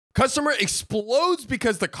Customer explodes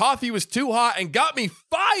because the coffee was too hot and got me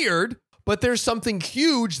fired, but there's something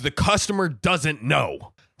huge the customer doesn't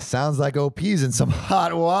know. Sounds like OP's in some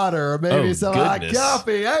hot water or maybe some goodness. hot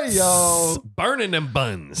coffee. Hey, yo. Burning them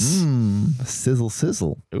buns. Sizzle,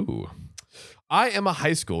 sizzle. Ooh. I am a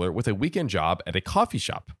high schooler with a weekend job at a coffee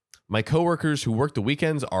shop. My coworkers who work the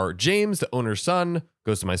weekends are James, the owner's son,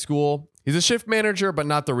 goes to my school. He's a shift manager, but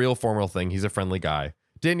not the real formal thing. He's a friendly guy.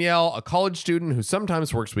 Danielle, a college student who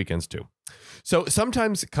sometimes works weekends too. So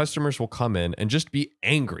sometimes customers will come in and just be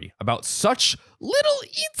angry about such little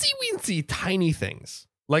itsy-weensy tiny things.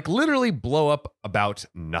 Like literally blow up about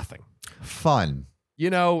nothing. Fun.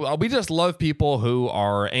 You know, we just love people who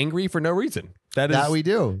are angry for no reason. That we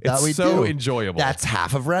do. It's so enjoyable. That's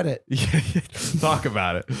half of Reddit. Talk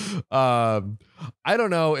about it. I don't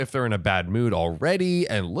know if they're in a bad mood already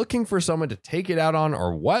and looking for someone to take it out on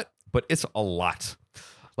or what, but it's a lot.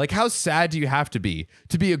 Like, how sad do you have to be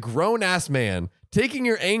a grown-ass man taking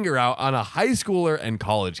your anger out on a high schooler and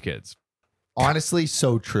college kids? Honestly,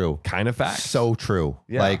 so true. Kind of fact. So true.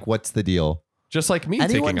 Yeah. Like, what's the deal? Just like me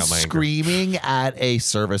Anyone taking out my anger. screaming at a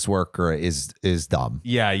service worker is dumb.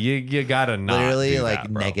 Yeah, you gotta not Literally, do like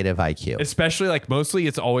that, bro. negative IQ. Especially like mostly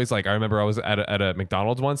it's always like I remember I was at a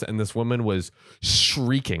McDonald's once and this woman was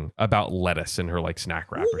shrieking about lettuce in her like snack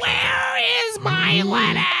wrap or something. Where is my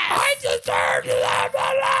lettuce? I deserve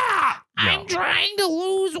that. No. I'm trying to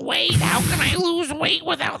lose weight. How can I lose weight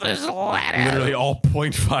without this lettuce? Literally all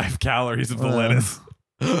 0.5 calories of the lettuce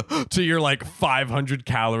to your like 500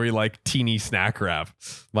 calorie like teeny snack wrap.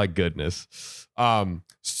 My goodness.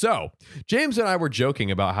 So James and I were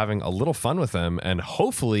joking about having a little fun with them and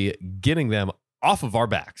hopefully getting them off of our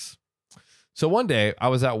backs. So one day I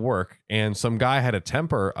was at work and some guy had a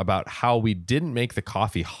temper about how we didn't make the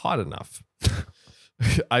coffee hot enough.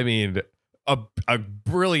 I mean, a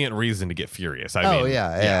brilliant reason to get furious. I mean,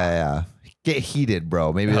 yeah. Get heated,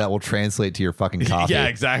 bro. Maybe that will translate to your fucking coffee. Yeah,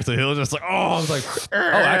 exactly. He'll just like, I was like, oh,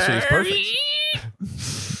 actually, it's perfect.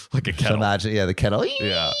 Like a kettle. Imagine, the kettle.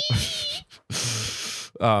 Yeah.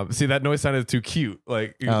 See, that noise sounded too cute.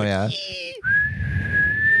 Like, Oh, yeah.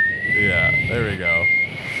 Yeah, there we go.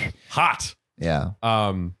 Hot. Yeah.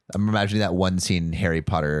 I'm imagining that one scene in Harry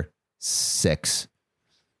Potter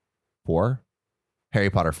 4. Harry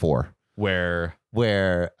Potter 4. Where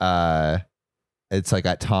it's like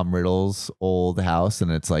at Tom Riddle's old house,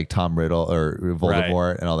 and it's like Tom Riddle or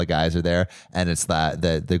Voldemort and all the guys are there, and it's that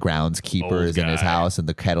the groundskeeper Old is in his guy. house, and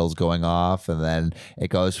the kettle's going off, and then it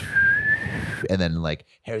goes, and then like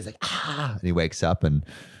Harry's like and he wakes up in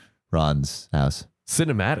Ron's house.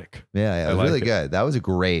 cinematic. Yeah, it was really good. That was a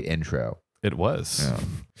great intro. It was.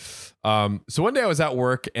 Yeah. So one day I was at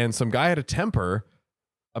work and some guy had a temper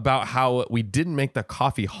about how we didn't make the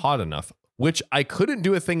coffee hot enough, which I couldn't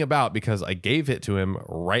do a thing about because I gave it to him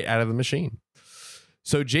right out of the machine.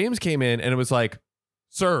 So James came in and it was like,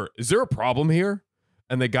 "Sir, is there a problem here?"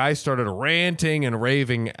 And the guy started ranting and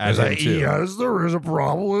raving as I Yes, there is a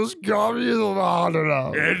problem. This coffee isn't hot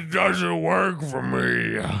enough. It doesn't work for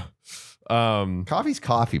me. Coffee's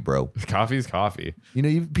coffee, bro. Coffee's coffee. You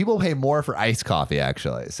know, people pay more for iced coffee,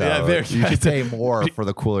 actually. So Yeah, you should pay more for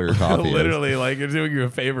the cooler your coffee is. Literally, like, it's doing you a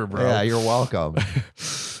favor, bro. Yeah, you're welcome.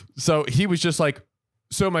 So he was just like,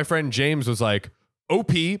 so my friend James was like,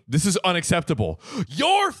 "OP, this is unacceptable.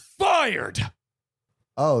 You're fired."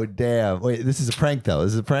 Oh, damn. Wait, this is a prank, though.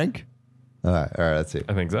 This is a prank? All right, let's see.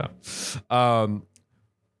 I think so.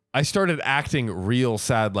 I started acting real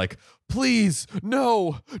sad, like, "Please,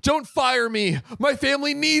 no, don't fire me. My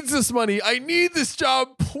family needs this money. I need this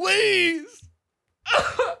job, please."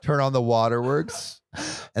 Turn on the waterworks.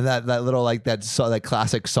 And that little, like, that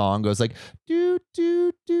classic song goes like, do,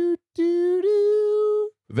 do, do, do, do.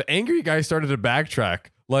 The angry guy started to backtrack,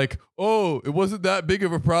 like, "Oh, it wasn't that big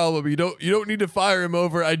of a problem. You don't need to fire him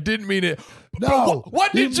over. I didn't mean it." No,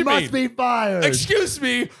 what did you mean? must be fired. Excuse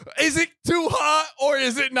me, is it too hot or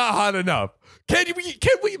is it not hot enough? Can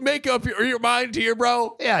we make up your mind here,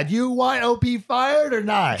 bro? Yeah, do you want OP fired or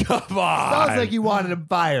not? Come on. Sounds like you wanted him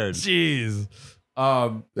fired. Jeez.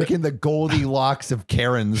 Like in the Goldilocks of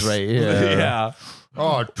Karens right here. Yeah.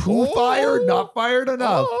 Oh, too fired, not fired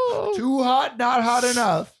enough. Oh. Too hot, not hot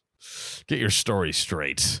enough. Get your story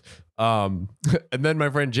straight. And then my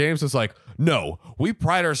friend James was like, "No, we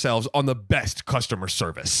pride ourselves on the best customer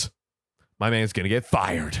service. My man's going to get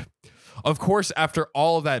fired." Of course, after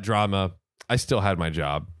all of that drama, I still had my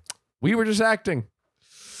job. We were just acting.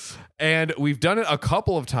 And we've done it a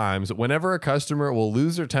couple of times. Whenever a customer will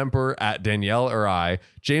lose their temper at Danielle or I,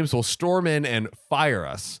 James will storm in and fire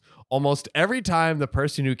us. Almost every time, the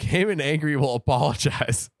person who came in angry will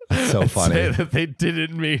apologize. So and funny. say that they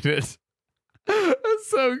didn't mean it. That's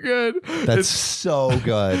so good. That's so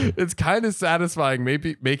good. It's kind of satisfying,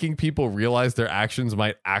 maybe making people realize their actions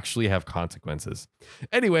might actually have consequences.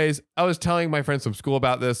 Anyways, I was telling my friends from school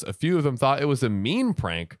about this. A few of them thought it was a mean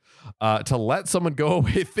prank to let someone go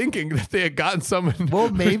away thinking that they had gotten someone. Well,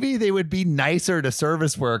 maybe they would be nicer to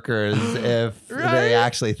service workers if they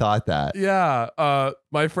actually thought that. Yeah.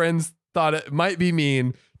 My friends thought it might be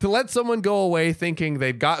mean to let someone go away thinking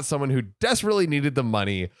they'd got someone who desperately needed the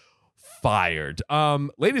money fired.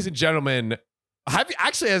 Ladies and gentlemen,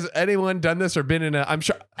 has anyone done this or been in a, I'm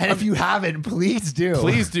sure. And if you haven't, please do.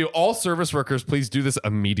 Please do. All service workers, please do this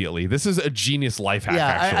immediately. This is a genius life hack.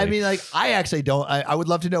 Yeah, I mean, like, I actually don't. I would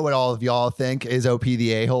love to know what all of y'all think. Is OP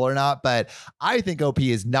the a-hole or not? But I think OP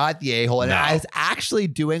is not the a-hole, and is actually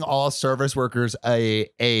doing all service workers a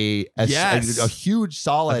huge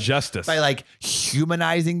solid justice by like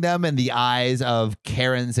humanizing them in the eyes of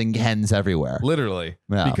Karens and Kens everywhere. Literally,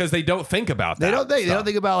 because they don't think about that. They don't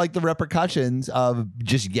think about like the repercussions of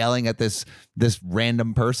just yelling at this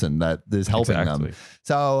random person that is helping them.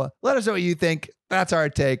 So let us know what you think. That's our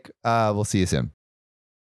take. We'll see you soon.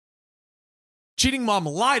 Cheating mom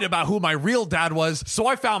lied about who my real dad was, so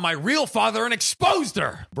I found my real father and exposed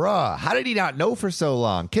her. Bruh, how did he not know for so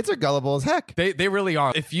long? Kids are gullible as heck. They really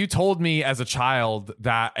are. If you told me as a child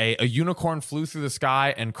that a unicorn flew through the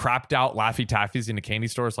sky and crapped out Laffy Taffies into candy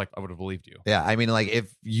stores, like, I would have believed you. Yeah, I mean, like,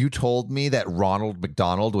 if you told me that Ronald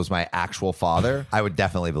McDonald was my actual father, I would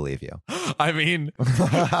definitely believe you. I mean,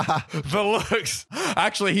 the looks.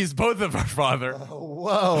 Actually, he's both of our father.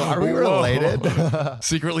 Whoa, are we related?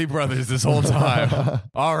 Secretly brothers this whole time.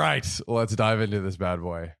 All right, let's dive into this bad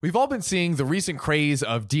boy. We've all been seeing the recent craze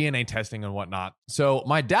of DNA testing and whatnot. So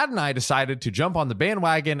my dad and I decided to jump on the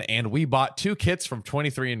bandwagon and we bought 2 kits from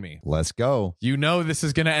 23andMe. Let's go. You know this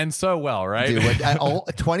is going to end so well, right? Dude,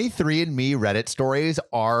 23andMe Reddit stories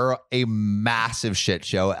are a massive shit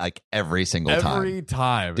show like every single time. Every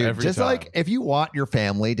time. Dude, just like if you want your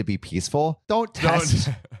family to be peaceful, don't test.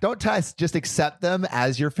 Don't test. Just accept them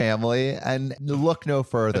as your family and look no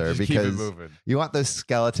further because you want those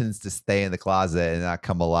skeletons to stay in the closet and not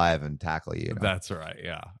come alive and tackle you. That's right.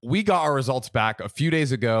 Yeah. We got our results back a few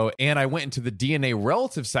days ago and I went into the DNA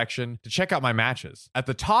relative section to check out my matches. At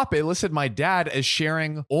the top, it listed my dad as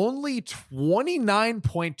sharing only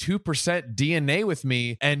 29.2% DNA with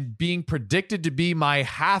me and being predicted to be my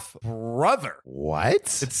half brother. What?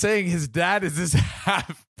 It's saying his dad is his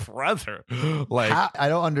half brother. Like, I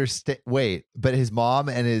don't understand. Wait, but his mom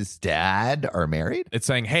and his dad are married? It's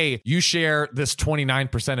saying, hey, you share this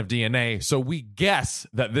 29% of DNA, so we guess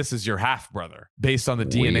that this is your half brother based on the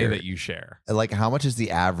DNA that you share. Like, how much is the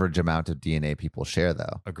average amount of DNA people share,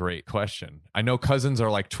 though? A great question. I know cousins are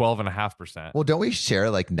like 12.5%. Well, don't we share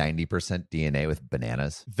like 90% DNA with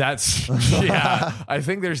bananas? That's, yeah, I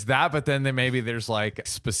think there's that, but then maybe there's like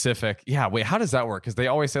specific, wait, how does that work? Because they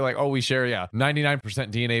always say like, oh, we share, 99%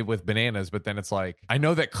 DNA with bananas, but then it's like, I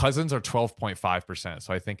know that cousins are 12.5%,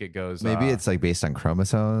 so I think it goes maybe it's like based on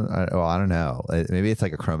chromosome. I don't know, maybe it's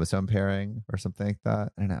like a chromosome pairing or something like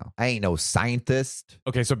that. I don't know, I ain't no scientist.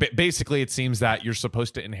 Okay, so basically it seems that you're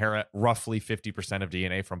supposed to inherit roughly 50% of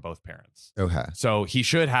DNA from both parents. Okay, so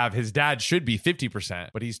his dad should be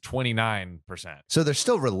 50%, but he's 29%, so they're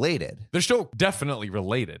still related. They're still definitely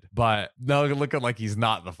related, but no, looking like he's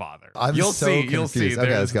not the father. You'll see.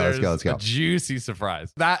 Okay, let's go. A juicy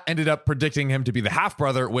surprise. That ended up predicting him to be the half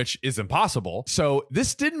brother, which is impossible. So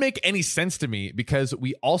this didn't make any sense to me because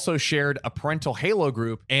we also shared a parental halo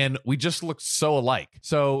group and we just looked so alike.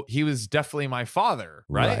 So he was definitely my father,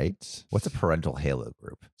 right? What's a parental halo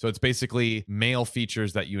group? So it's basically male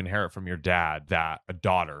features that you inherit from your dad that a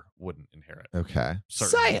daughter wouldn't inherit. Okay.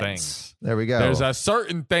 Certain things. There we go. There's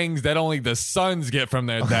certain things that only the sons get from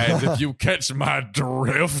their dads, if you catch my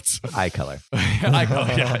drift. Eye color. Eye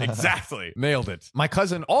color, yeah, exactly. Nailed it. My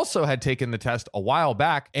cousin also had taken the test a while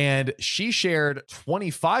back and she shared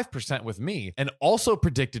 25% with me and also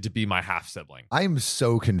predicted to be my half sibling. I'm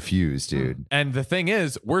so confused, dude. And the thing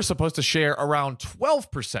is, we're supposed to share around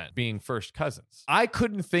 12% being first cousins. I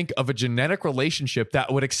couldn't think of a genetic relationship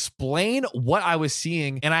that would explain what I was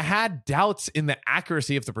seeing, and I had doubts in the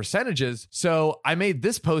accuracy of the percentages, so I made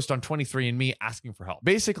this post on 23andMe asking for help.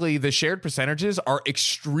 Basically, the shared percentages are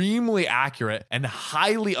extremely accurate and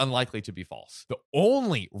highly unlikely to be false. The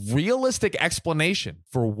only realistic explanation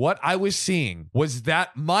for what I was seeing was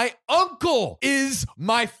that my uncle is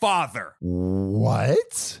my father.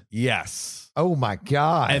 What? Yes. Oh my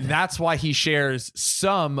God. And that's why he shares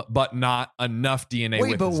some, but not enough DNA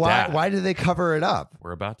with his why, dad. why did they cover it up?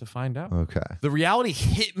 We're about to find out. Okay. The reality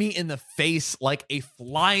hit me in the face like a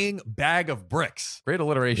flying bag of bricks. Great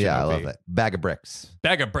alliteration. Yeah, I OP. love it. Bag of bricks.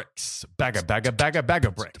 Bag of bricks. Bag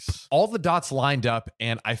of bricks. All the dots lined up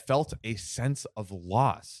and I felt a sense of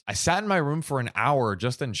loss. I sat in my room for an hour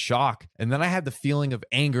just in shock, and then I had the feeling of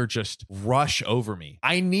anger just rush over me.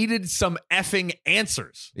 I needed some effing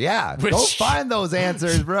answers. Yeah. Go find those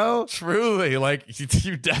answers, bro. Truly, like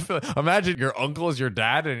you definitely imagine your uncle is your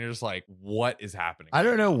dad and you're just like, what is happening? I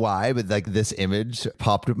don't know why, but like this image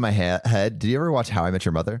popped up in my head. Did you ever watch How I Met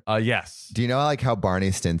Your Mother? Yes. Do you know like how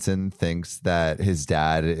Barney Stinson thinks that his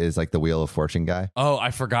dad is like the Wheel of Fortune guy? Oh,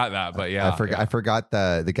 I forgot that, but yeah. I forgot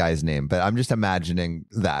the guy's name, but I'm just imagining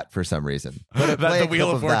that for some reason. That the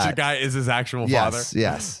Wheel of Fortune guy is his actual father?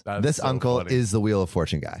 Yes. That's this so uncle funny. is the Wheel of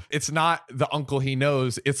Fortune guy. It's not the uncle he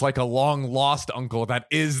knows. It's like a long lost uncle that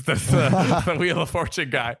is the Wheel of Fortune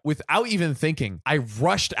guy. Without even thinking, I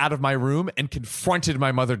rushed out of my room and confronted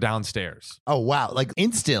my mother downstairs. Oh, wow. Like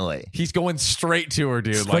instantly. He's going straight to her,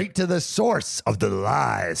 dude. Straight to the source of the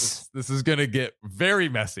lies. This is going to get very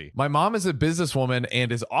messy. My mom is a businesswoman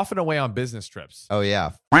and is often away on business trips. Oh,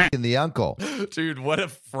 yeah. F***ing the uncle. Dude, what a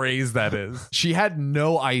phrase that is. She had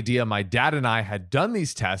no idea my dad and I had done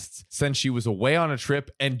these tests since she was away on a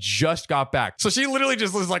trip and just got back. So she literally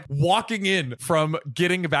just was like walking in from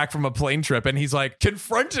getting back from a plane trip and he's like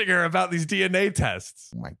confronting her about these DNA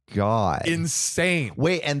tests. Oh, my God. Insane.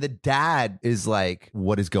 Wait, and the dad is like,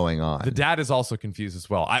 what is going on? The dad is also confused as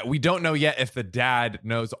well. We don't know yet if the dad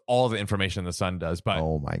knows all the information the son does, but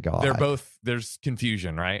oh my God. they're both, there's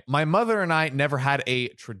confusion, right? My mother and I never had a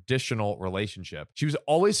traditional relationship. She was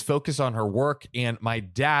always focused on her work, and my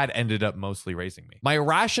dad ended up mostly raising me. My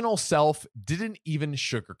rational self didn't even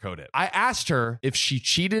sugarcoat it. I asked her if she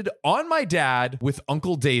cheated on my dad with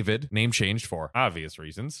Uncle David, name changed for obvious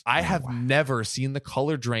reasons. I have never seen the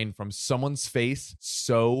color drain from someone's face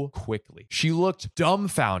so quickly. She looked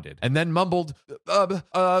dumbfounded and then mumbled,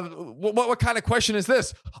 what kind of question is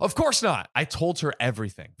this? Of course not. I told her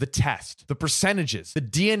everything. The test, the percentages, the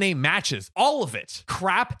DNA matches, all of it.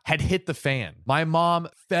 Crap had hit the fan. My mom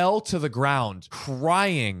fell to the ground,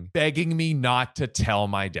 crying, begging me not to tell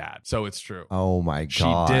my dad. So it's true. Oh my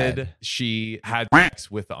God. She did. She had sex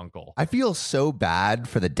with the uncle. I feel so bad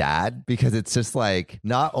for the dad because it's just like,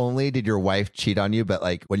 not only did your wife cheat on you, but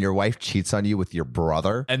like when your wife cheats on you with your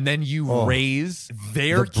brother. And then you raise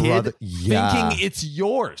their kid brother, thinking it's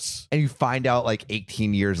yours. And you find out like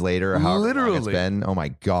 18 years later, however long it's been. Oh my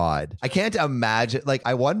God. I can't imagine. Like,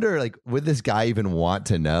 I wonder, like, would this guy even want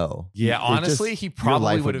to know? Yeah, honestly, he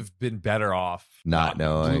probably would have been better off not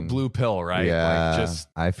knowing. Blue pill, right? Yeah. Like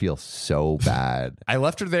I feel so bad. I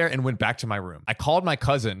left her there and went back to my room. I called my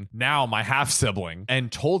cousin, now my half sibling,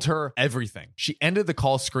 and told her everything. She ended the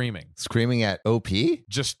call screaming. Screaming at OP?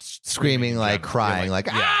 Just screaming like crying, like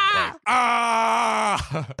ah!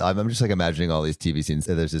 I'm just like imagining all these TV scenes.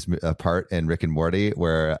 There's this part in Rick and Morty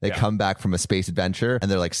where they come back from a space adventure and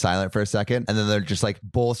they're like silent for a second, and then they're just like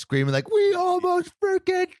both screaming like, we almost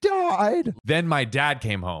freaking died. Then my dad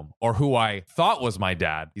came home, or who I thought was my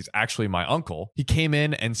dad. He's actually my uncle. He came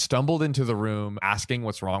in and stumbled into the room asking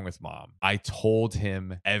what's wrong with mom. I told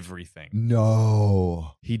him everything.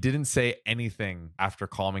 No. He didn't say anything after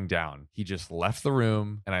calming down. He just left the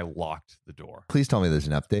room and I locked the door. Please tell me there's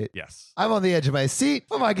an update. Yes. I'm on the edge of my seat.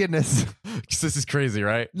 Oh my goodness. This is crazy,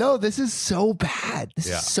 right? No, this is so bad. This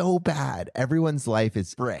is so bad. Everyone's life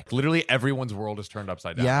is brick. Literally everyone's world is turned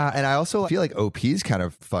upside down. Yeah, and I also feel like OP's kind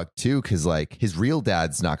of fucked too, because like his real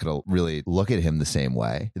dad's not going to really look at him the same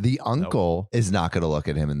way. The uncle is not going to look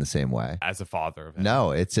at him in the same way. As a father of him.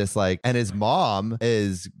 No, it's just like, and his mom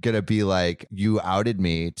is going to be like, you outed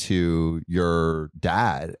me to your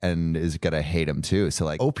dad, and is going to hate him too. So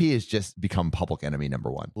like OP has just become public enemy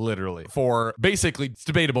number one. Literally. For basically, it's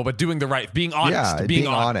debatable, but doing the right, being honest. Yeah, being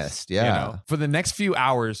honest. Yeah. You know? For the next few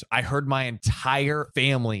hours, I heard my entire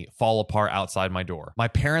family fall apart outside my door. My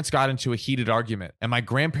parents got into a heated argument and my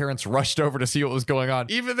grandparents rushed over to see what was going on.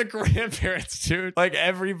 Even the grandparents, dude. Like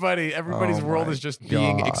everybody's world is just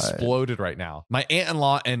being exploded right now. My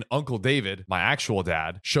aunt-in-law and Uncle David, my actual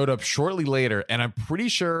dad, showed up shortly later, and I'm pretty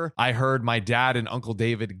sure I heard my dad and Uncle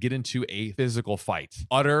David get into a physical fight.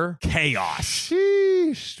 Utter chaos.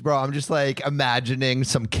 Sheesh, bro. I'm just like imagining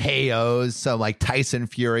some KOs, some like Tyson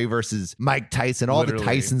Fury versus Mike Tyson, all the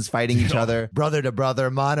Tysons fighting each other, brother to brother,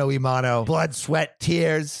 mano y mano, blood, sweat,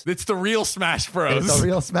 tears. It's the real Smash Bros. It's the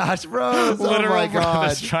real Smash Bros. Oh my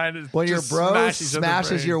God. When your bro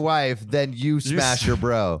smashes your wife, then you smash your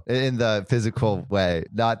bro in the physical way,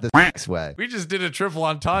 not the sex way. We just did a triple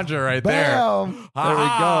entendre right Bam. there. There we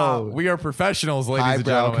go. We are professionals, ladies and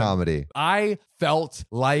Highbrow gentlemen. comedy. I felt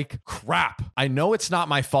like crap. I know it's not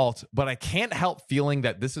my fault, but I can't help feeling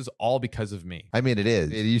that this is all because of me. I mean, it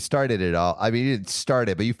is. You started it all. I mean, you didn't start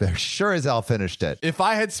it, but you sure as hell finished it. If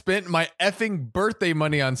I had spent my effing birthday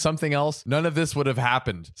money on something else, none of this would have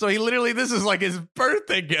happened. So this is like his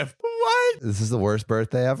birthday gift. What? This is the worst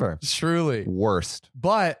birthday ever. Truly. Worst.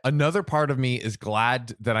 But another part of me is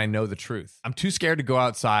glad that I know the truth. I'm too scared to go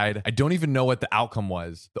outside. I don't even know what the outcome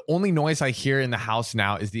was. The only noise I hear in the house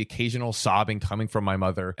now is the occasional sobbing coming from my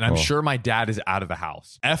mother. And I'm sure my dad is out of the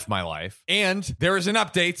house. F my life. And there is an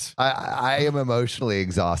update. I am emotionally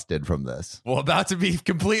exhausted from this. Well, about to be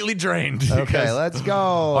completely drained. Okay, let's go.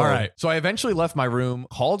 All right. So I eventually left my room,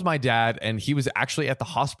 called my dad, and he was actually at the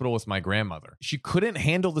hospital with my grandmother. She couldn't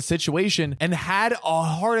handle the situation and had a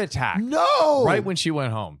heart attack. No. Right when she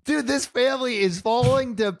went home. Dude, this family is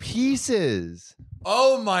falling to pieces.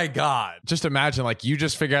 Oh my God. Just imagine, like, you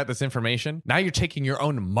just figure out this information. Now you're taking your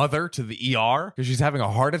own mother to the ER because she's having a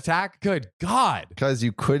heart attack. Good God. Because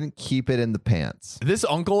you couldn't keep it in the pants. This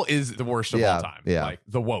uncle is the worst of all time. Yeah. Like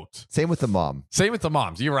the woat. Same with the mom. Same with the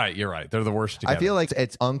moms. You're right. They're the worst together. I feel like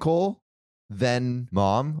it's uncle, then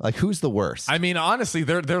mom. Like, who's the worst? I mean, honestly,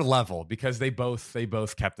 they're level because they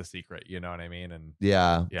both kept the secret. You know what I mean? And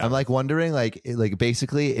yeah. I'm like wondering, like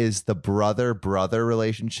basically, is the brother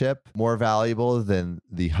relationship more valuable than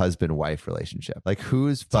the husband wife relationship? Like,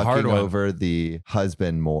 who's fucking over the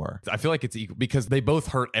husband more? I feel like it's equal because they both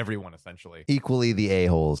hurt everyone essentially. Equally the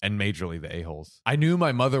a-holes. And majorly the a-holes. I knew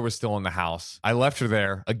my mother was still in the house. I left her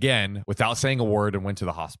there again without saying a word and went to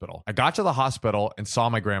the hospital. I got to the hospital and saw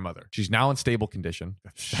my grandmother. She's now in stable condition.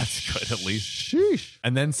 That's good, at least. Sheesh.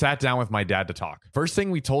 And then sat down with my dad to talk. First thing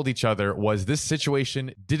we told each other was this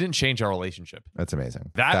situation didn't change our relationship. That's amazing.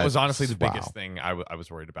 That was honestly the biggest thing I was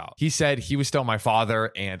worried about. He said he was still my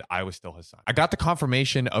father and I was still his son. I got the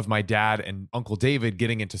confirmation of my dad and Uncle David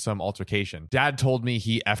getting into some altercation. Dad told me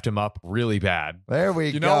he effed him up really bad. There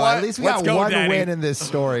we go. Know what? At least we got one win in this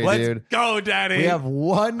story, dude. Let's go, Daddy. We have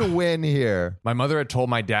one win here. My mother had told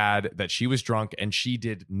my dad that she was drunk and she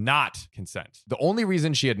did not consent. The only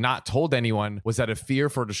reason she had not told anyone was out of fear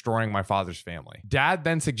for destroying my father's family. Dad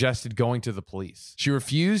then suggested going to the police. She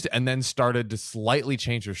refused and then started to slightly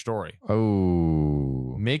change her story.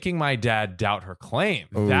 Oh. Making my dad doubt her claim.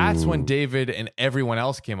 Ooh. That's when David and everyone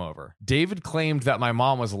else came over. David claimed that my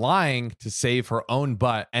mom was lying to save her own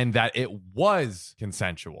butt and that it was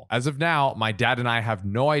consensual. As of now, my dad and I have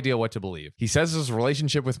no idea what to believe. He says his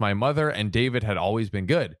relationship with my mother and David had always been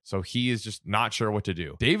good, so he is just not sure what to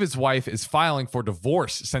do. David's wife is filing for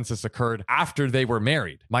divorce since this occurred after they were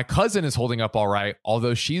married. My cousin is holding up all right,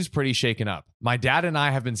 although she's pretty shaken up. My dad and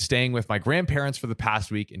I have been staying with my grandparents for the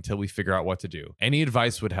past week until we figure out what to do. Any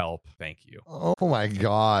advice would help. Thank you. Oh my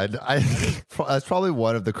God. That's probably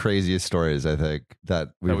one of the craziest stories I think that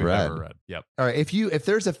we've ever read. Yep. All right. If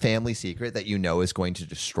there's a family secret that you know is going to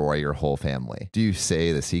destroy your whole family, do you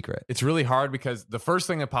say the secret? It's really hard because the first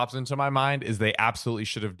thing that pops into my mind is they absolutely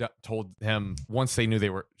should have told him once they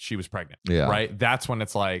knew she was pregnant. Yeah. Right. That's when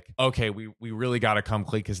it's like, okay, we really got to come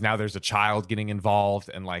clean because now there's a child getting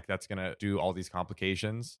involved and like that's going to do all these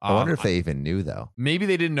complications. I wonder if they even knew though. Maybe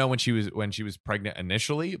they didn't know when she was pregnant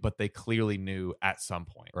initially, but they clearly knew at some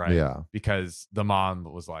point, right? Yeah. Because the mom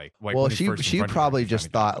was like well, she probably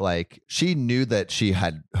just thought like she knew that she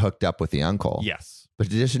had hooked up with the uncle. Yes.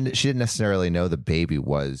 But she didn't necessarily know the baby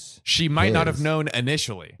was She might his. not have known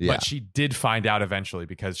initially, Yeah. but she did find out eventually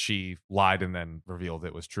because she lied and then revealed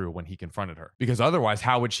it was true when he confronted her. Because otherwise,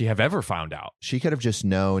 how would she have ever found out? She could have just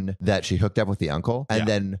known that she hooked up with the uncle. And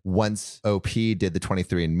then once OP did the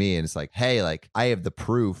 23andMe and it's like, hey, like I have the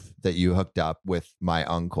proof that you hooked up with my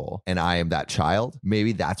uncle and I am that child.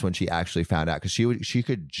 Maybe that's when she actually found out because she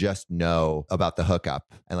could just know about the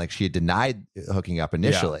hookup and like she had denied hooking up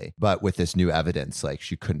initially, but with this new evidence, like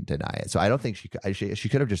she couldn't deny it. So I don't think she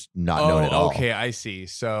could have just not known at all. Okay, I see.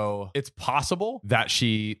 So it's possible that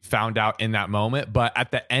she found out in that moment, but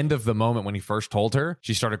at the end of the moment when he first told her,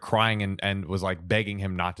 she started crying and was like begging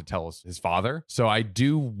him not to tell his father. So I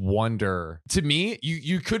do wonder, to me,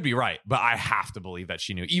 you could be right, but I have to believe that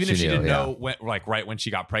she knew. Even if she didn't know when, like right when she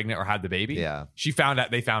got pregnant or had the baby,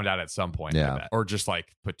 they found out at some point, I bet. Or just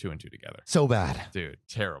like put two and two together. So bad. Dude,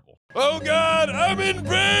 terrible. Oh God, I'm in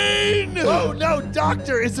pain! Oh no,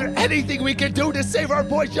 Doctor, is there anything we can do to save our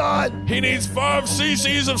boy Sean? He needs 5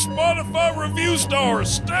 cc's of Spotify review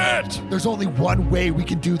stars, stat! There's only one way we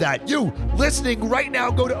can do that. You, listening right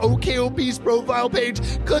now, go to OKOP's profile page,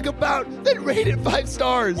 click about, then rate it 5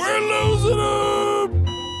 stars. We're losing him!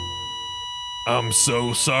 I'm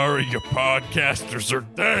so sorry your podcasters are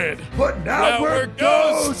dead. But now we're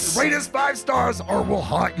ghosts! Rate us 5 stars or we'll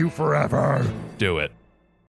haunt you forever. Do it.